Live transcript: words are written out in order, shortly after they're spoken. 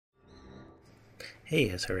Hey,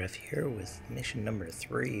 SRF here with mission number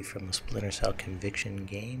 3 from the Splinter Cell Conviction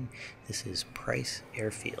game. This is Price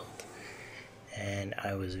Airfield. And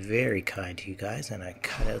I was very kind to you guys and I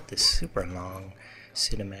cut out this super long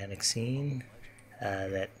cinematic scene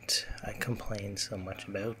that I complained so much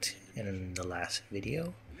about in the last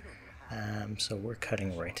video. So we're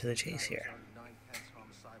cutting right to the chase here.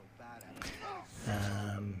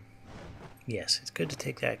 Yes, it's good to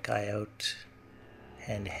take that guy out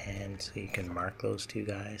hand to hand so you can mark those two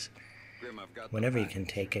guys. Whenever you can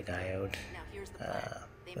take a guy out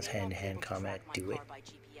with hand to hand combat, do it,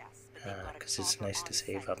 because it's nice to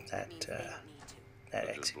save up that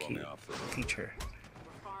execute feature,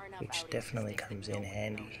 which definitely comes in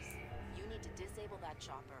handy.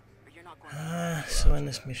 So in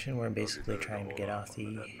this mission we're basically trying to get off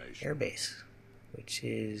the airbase, which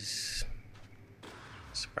is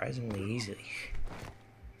surprisingly easy.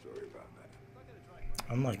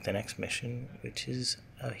 Unlike the next mission, which is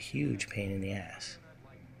a huge pain in the ass.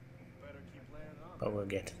 But we'll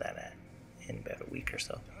get to that in about a week or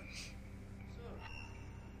so.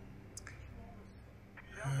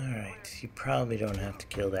 Alright, you probably don't have to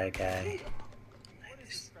kill that guy. I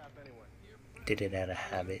just did it out of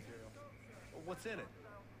habit.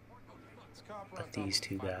 But these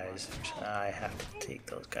two guys, I have to take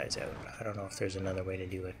those guys out. I don't know if there's another way to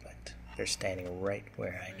do it, but they're standing right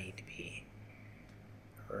where I need to be.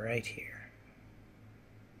 Right here.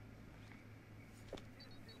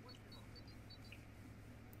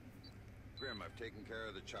 Grim, I've taken care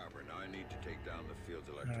of the chopper. Now I need to take down the field's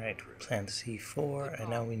electric. Alright, plan to C4, and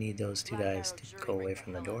now we need those two guys to go away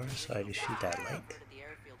from the door, so I just shoot that light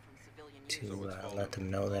to let them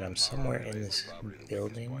know that I'm somewhere in this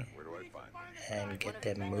building and get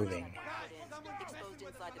them moving.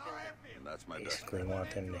 Basically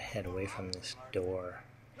want them to head away from this door,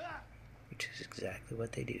 which is exactly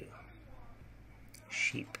what they do.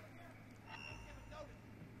 Sheep.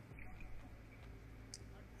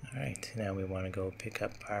 Alright, now we want to go pick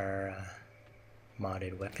up our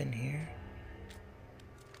modded weapon here.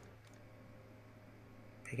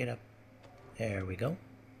 Pick it up. There we go.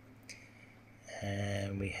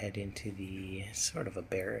 And we head into the sort of a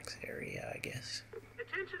barracks area, I guess.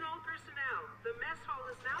 Attention all personnel. The mess hall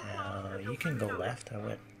is now closed. You can go left. I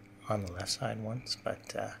went on the left side once,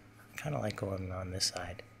 but I kind of like going on this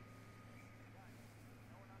side.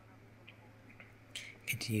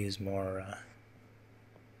 Get to use more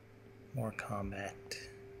combat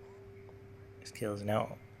skills.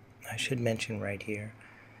 Now, I should mention right here,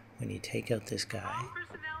 when you take out this guy,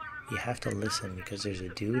 you have to listen, because there's a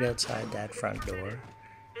dude outside that front door,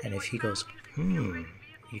 and if he goes, you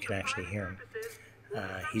can actually hear him.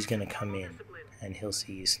 He's gonna come in, and he'll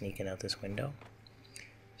see you sneaking out this window.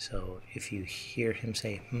 So if you hear him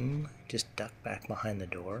say, just duck back behind the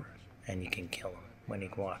door, and you can kill him when he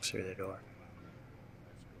walks through the door.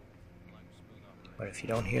 But if you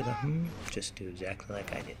don't hear the just do exactly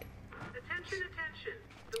like I did.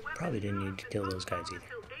 Probably didn't need to kill those guys either.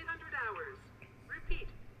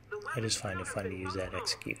 I just find it fun to use that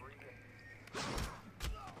execute.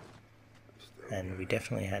 And we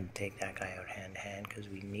definitely had to take that guy out hand to hand because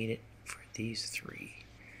we need it for these three.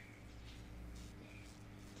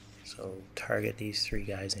 So target these three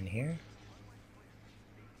guys in here.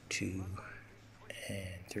 2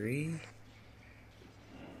 and 3.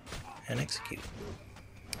 And execute.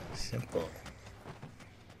 Simple.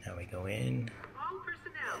 Now we go in and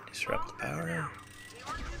disrupt the power.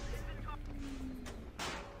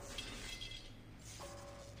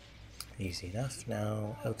 Easy enough.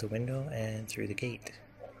 Now out the window and through the gate.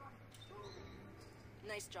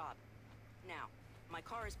 Nice job. Now, my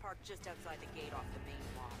car is parked just outside the gate off the main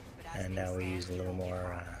lawn. And now we use a little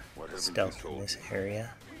more stealth in this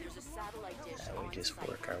area. We just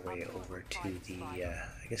work our way over to the,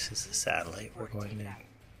 I guess it's the satellite we're going to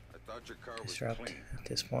disrupt at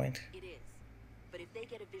this point. It is. But if they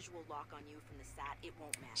get a visual lock on you from the sat, it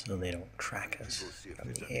won't matter. So they don't track us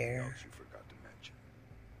from the air.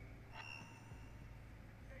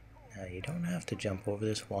 Now you don't have to jump over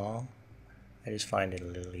this wall. I just find it a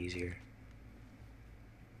little easier.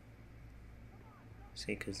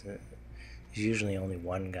 See, because there's usually only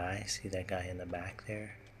one guy. See that guy in the back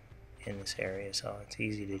there in this area, so it's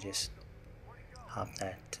easy to just hop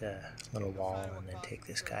that little wall and then take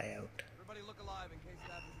this guy out.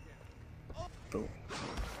 Boom.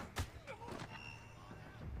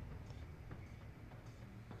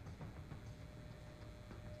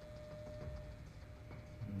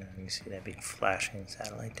 And then you see that big flashing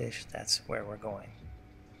satellite dish? That's where we're going.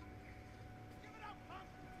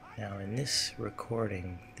 Now in this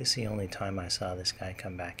recording, this is the only time I saw this guy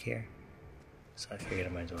come back here. So I figured I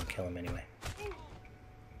might as well kill him anyway.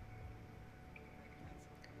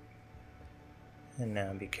 And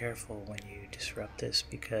now be careful when you disrupt this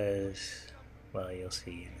because, well, you'll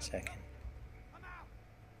see in a second.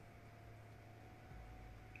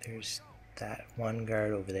 There's that one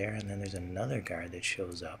guard over there, and then there's another guard that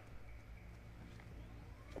shows up,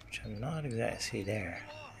 which I'm not exactly see there.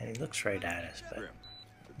 And he looks right at us, but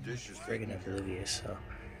Dish is friggin' oblivious, so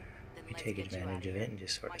we take advantage of it and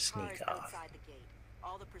just sort of sneak off.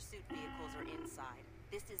 All the pursuit vehicles are inside.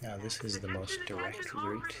 Now this is the most direct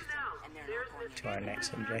route to our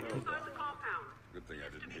next objective. Good thing I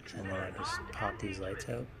didn't hit you. And then I just pop these lights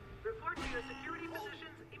out. Report to your security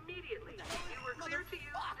positions immediately. You are clear to use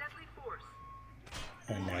deadly force.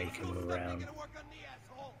 And now you can move around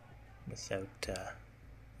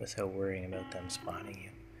without worrying about them spotting you.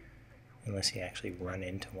 Unless you actually run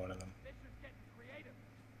into one of them.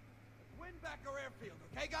 Win back our airfield,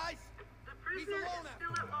 okay, guys? The prisoner is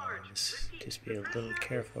still at large. Just be a little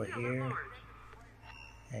careful here,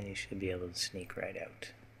 and you should be able to sneak right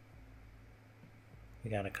out.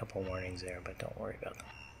 We got a couple warnings there, but don't worry about them.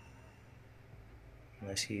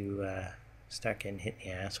 Unless you start getting hit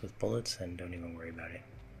in the ass with bullets, then don't even worry about it.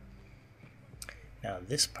 Now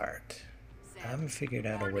this part, I haven't figured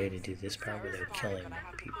out a way to do this part without killing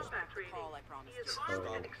people. So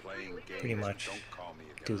pretty much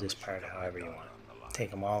do this part however you want. Take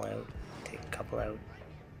them all out, take a couple out,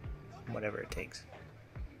 whatever it takes.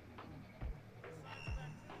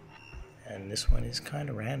 And this one is kind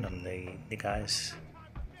of random. The guys,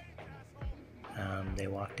 they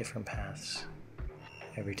walk different paths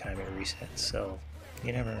every time it resets, so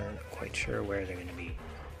you're never quite sure where they're going to be.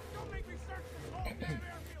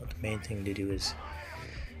 But the main thing to do is,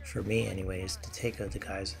 for me anyway, is to take out the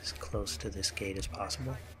guys as close to this gate as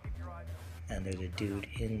possible. And there's a dude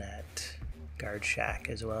in that guard shack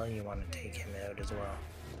as well. You want to take him out as well.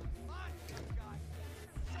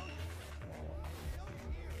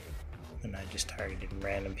 And I just targeted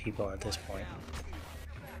random people at this point.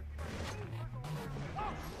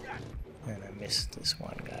 And I missed this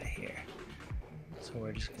one guy here. So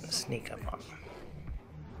we're just going to sneak up on him.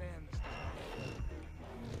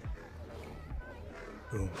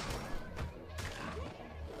 Boom.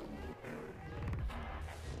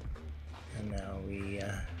 And now we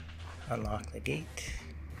unlock the gate.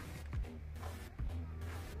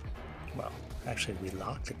 Well, actually we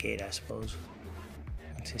lock the gate, I suppose.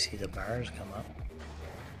 Once you see the bars come up.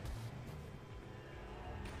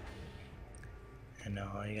 And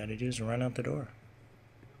now all you gotta do is run out the door.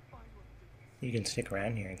 You can stick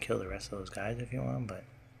around here and kill the rest of those guys if you want, but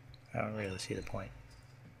I don't really see the point.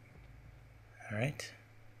 Alright.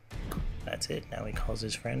 That's it. Now he calls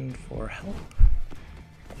his friend for help.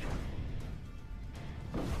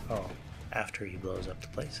 Oh, after he blows up the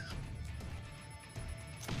place.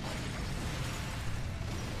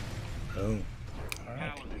 Boom.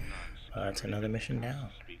 Alright. Well, that's another mission down.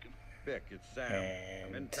 Vic, it's Sam. I'm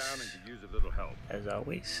in And town and could use a little help. as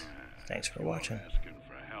always, thanks for watching. Asking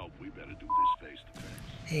for help, we better do this face to face.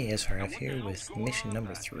 Hey, SRF here with mission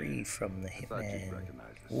number 3 from the Thought you'd Hitman.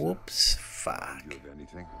 recognize this. Whoops, fuck. You have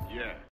anything? Yeah.